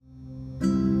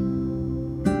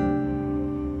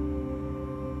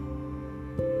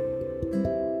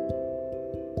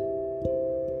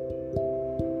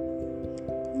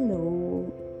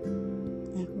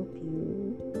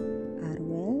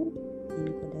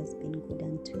has been good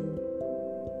unto you.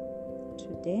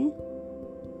 Today,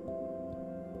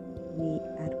 we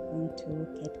are going to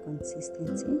look at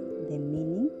consistency, the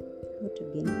meaning, how to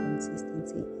gain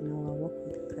consistency in our walk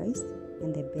with Christ,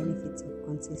 and the benefits of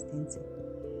consistency.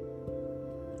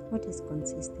 What is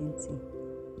consistency?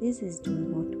 This is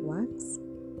doing what works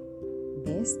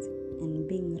best and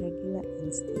being regular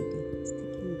and steady,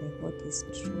 sticking by what is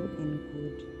true and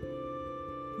good.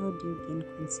 How do you gain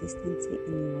consistency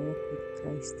in your walk with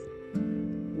Christ?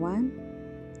 1.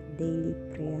 Daily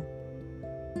prayer.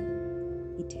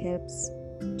 It helps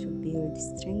to build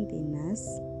strength in us,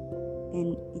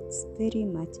 and it's very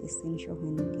much essential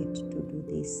when you get to do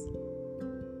this.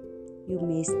 You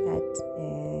may start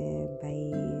by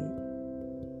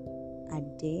a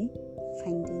day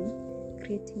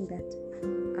creating that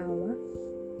hour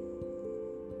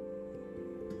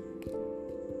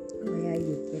where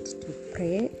you get to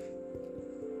pray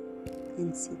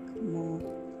and seek more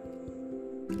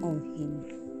of Him.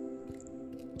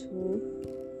 2.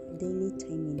 Daily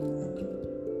time in Word.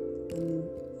 When you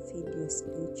feed your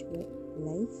spiritual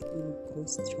life, you will grow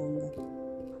stronger.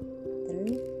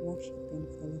 3. Worship and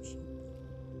fellowship.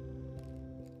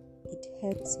 It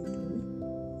helps you to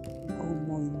grow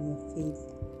more in your faith.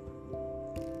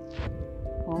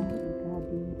 4.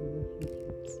 Regarding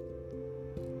relationships.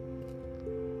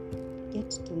 Get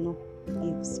to know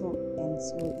if so and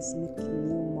so is making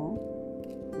you more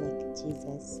like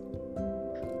Jesus.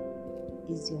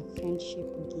 Is your friendship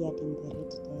geared in the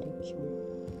right direction?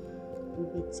 If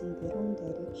it's in the wrong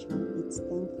direction, it's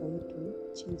time for you to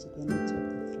change the nature of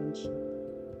the friendship.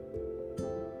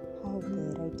 Have the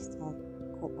right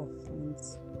circle of friends.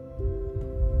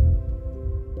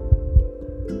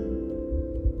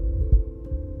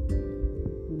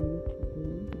 You need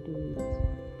to do it.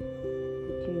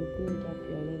 It will build up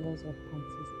your levels of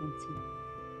consistency.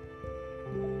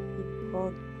 If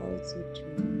God calls you to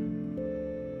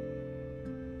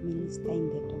minister in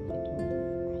the topic of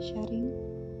ushering,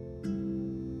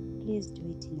 please do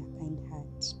it in a kind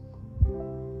heart.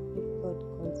 If God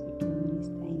calls you to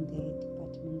minister in the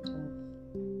department of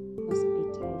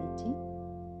hospitality,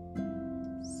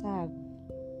 serve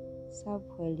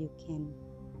while you can,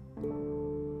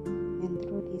 and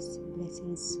through these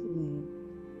blessings will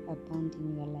abound in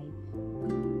your life.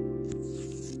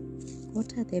 What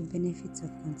are the benefits of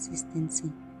consistency?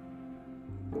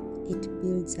 It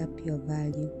builds up your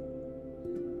value.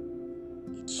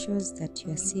 It shows that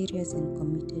you are serious and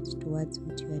committed towards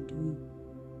what you are doing.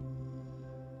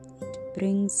 It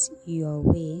brings your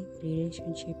way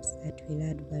relationships that will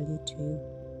add value to you.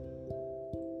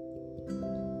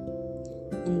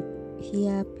 And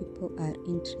here people are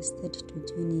interested to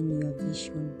join in your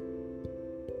vision.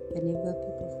 Whenever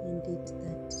people find it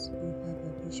that you have a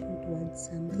vision towards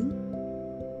something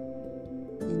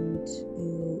and you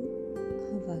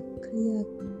have a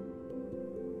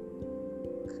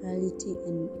clarity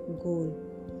and goal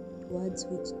towards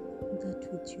that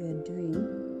which you are doing,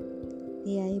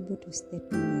 they are able to step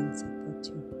in and support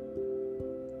you.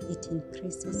 It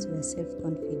increases your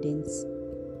self-confidence.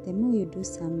 The more you do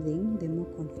something, the more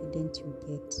confident you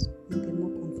get, and the more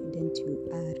confident you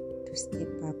are to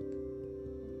step up.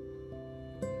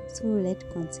 So let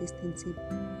consistency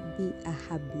be a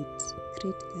habit.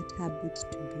 Create that habit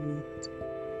to do it.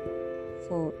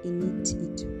 For in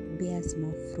it bears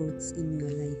more fruits in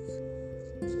your life.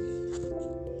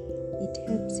 It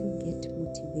helps you get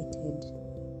motivated.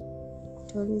 It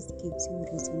always gives you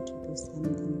reason to do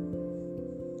something.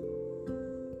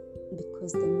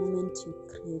 Because the moment you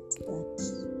create that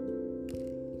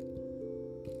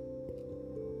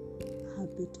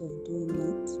habit of doing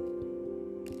it,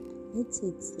 let's say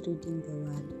it's reading the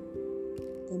word.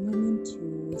 The moment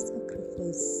you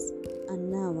sacrifice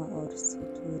an hour or so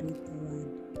to read the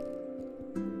word,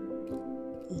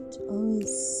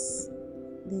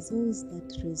 there's always that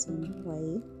reason why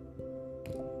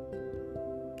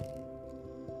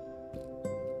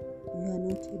you are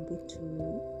not able to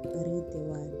read the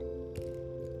word.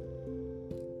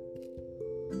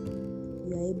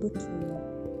 You are able to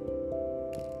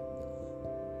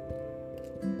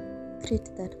create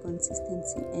that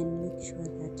consistency and make sure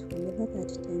that whenever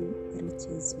that time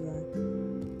reaches, you are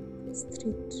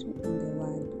strict in the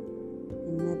word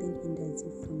and nothing hinders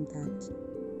you from that.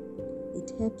 It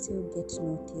helps you get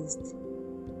noticed.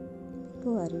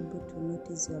 People are able to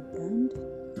notice your brand,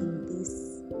 and this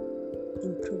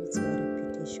improves your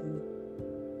reputation.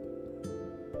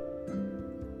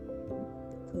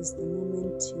 Because the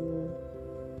moment you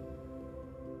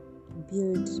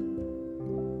build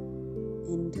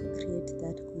and create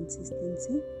that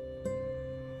consistency,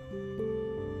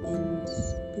 and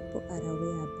people are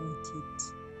aware about it,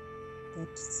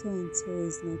 that so and so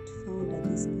is not found at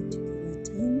this particular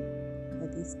time or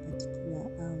this particular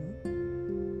hour.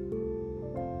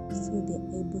 So they're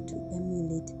able to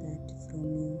emulate that from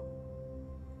you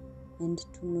and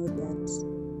to know that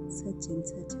such and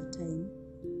such a time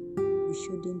you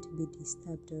shouldn't be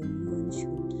disturbed, or no one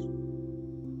should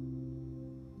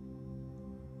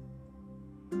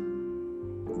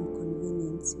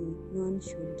inconvenience you. No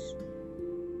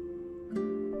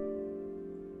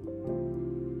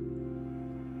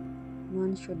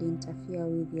one should interfere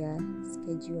with your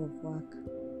schedule of work.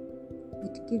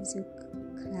 It gives you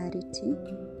clarity.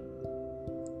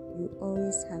 You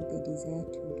always have the desire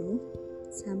to do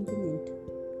something and to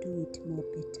do it more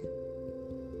better.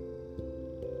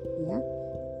 Yeah,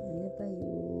 whenever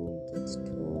you get to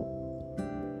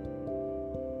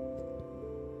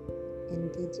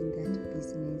engage in that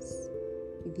business,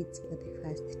 if it's for the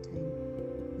first time,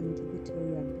 and give it all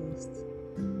your best.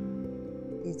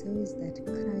 There's always that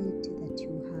clarity that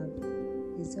you have.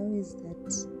 There's always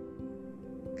that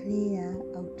clear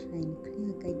outline,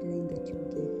 clear guideline that you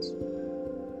get,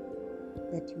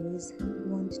 that you always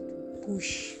want to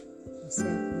push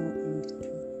yourself more and to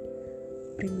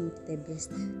bring out the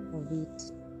best of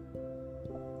it.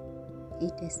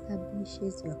 It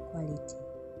establishes your quality.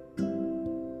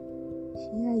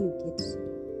 Here you get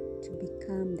to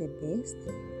become the best,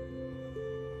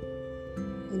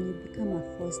 and you become a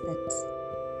force that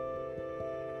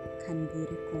can be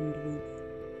reckoned with.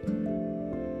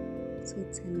 So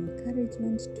it's an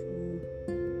encouragement to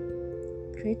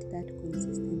create that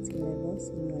consistency levels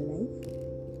in your life,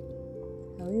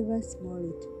 however small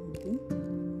it will be.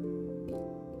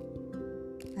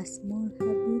 A small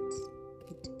habit,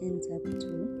 it ends up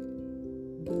to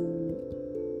being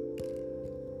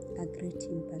a great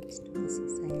impact to the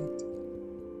society.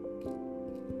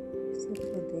 So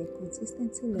for the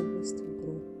consistency levels to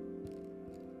grow,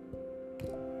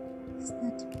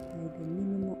 start by the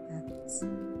minimal acts,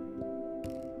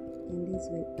 and this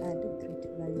will add great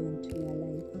value into your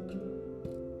life.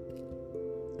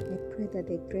 I pray that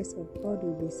the grace of God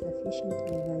will be sufficient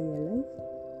over your life,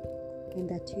 and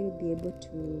that you'll be able to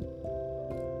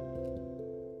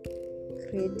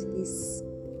create these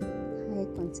high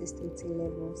consistency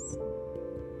levels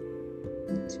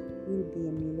that will be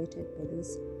emulated by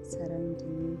those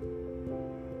surrounding you.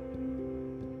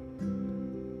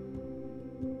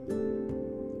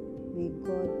 May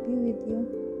God be with you.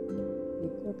 May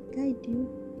God guide you.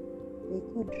 May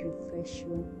God refresh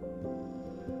you.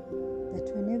 That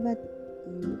whenever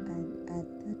you are at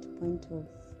that point of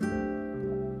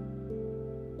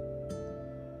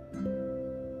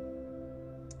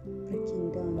breaking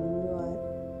down, when you are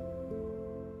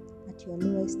at your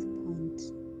lowest point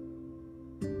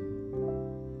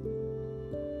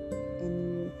and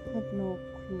you have no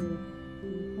clue,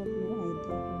 you have no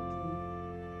idea how to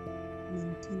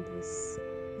maintain those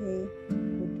high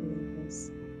good levels,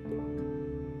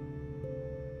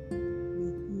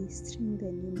 may He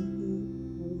strengthen you, may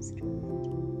He always remind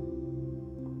you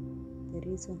the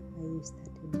reason why you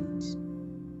started it,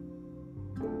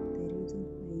 the reason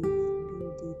why you've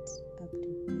built it up to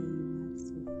where you are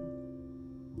so far.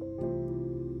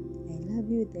 I love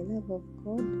you with the love of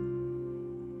God,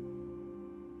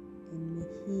 and may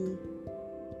He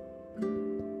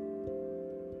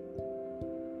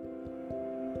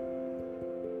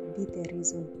be the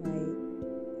reason why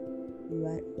you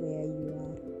are where you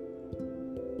are.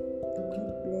 God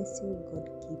bless you, God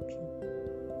keep you.